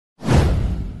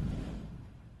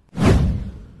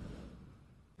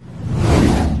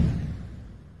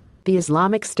the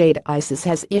Islamic State ISIS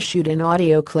has issued an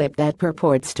audio clip that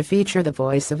purports to feature the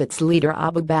voice of its leader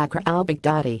Abu Bakr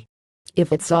al-Baghdadi.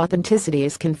 If its authenticity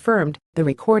is confirmed, the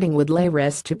recording would lay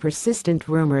rest to persistent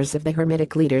rumors of the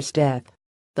Hermetic leader's death.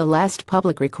 The last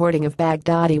public recording of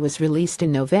Baghdadi was released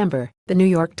in November, the New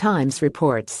York Times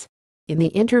reports. In the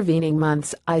intervening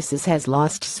months, ISIS has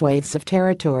lost swathes of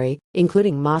territory,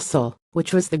 including Mosul,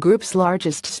 which was the group's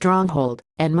largest stronghold,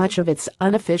 and much of its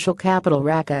unofficial capital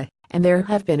Raqqa, and there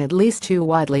have been at least 2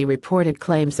 widely reported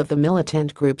claims of the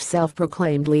militant group's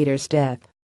self-proclaimed leader's death.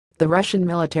 The Russian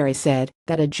military said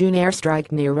that a June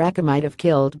airstrike near Raqqa might have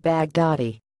killed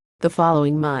Baghdadi. The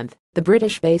following month, the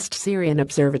British-based Syrian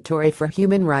Observatory for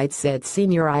Human Rights said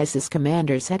senior ISIS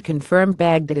commanders had confirmed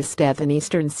Baghdadi's death in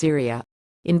eastern Syria.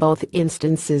 In both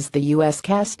instances, the U.S.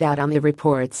 cast doubt on the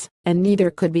reports, and neither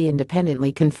could be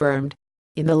independently confirmed.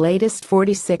 In the latest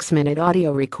 46-minute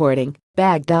audio recording,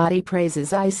 Baghdadi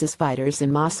praises ISIS fighters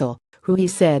in Mosul, who he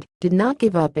said did not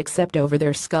give up except over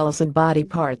their skulls and body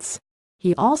parts.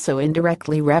 He also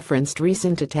indirectly referenced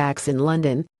recent attacks in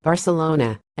London,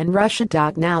 Barcelona, and Russia.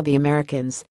 Now the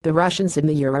Americans, the Russians and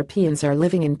the Europeans are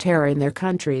living in terror in their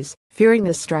countries, fearing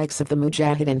the strikes of the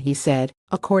Mujahideen, he said,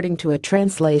 according to a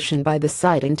translation by the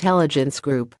site Intelligence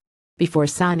Group. Before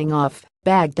signing off,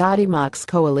 Baghdadi mocks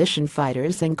coalition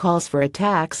fighters and calls for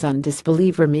attacks on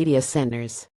disbeliever media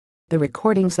centers. The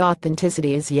recording's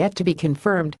authenticity is yet to be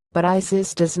confirmed, but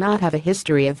ISIS does not have a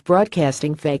history of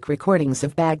broadcasting fake recordings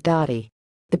of Baghdadi.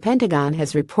 The Pentagon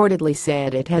has reportedly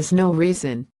said it has no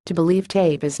reason to believe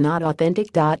tape is not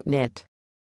authentic. Net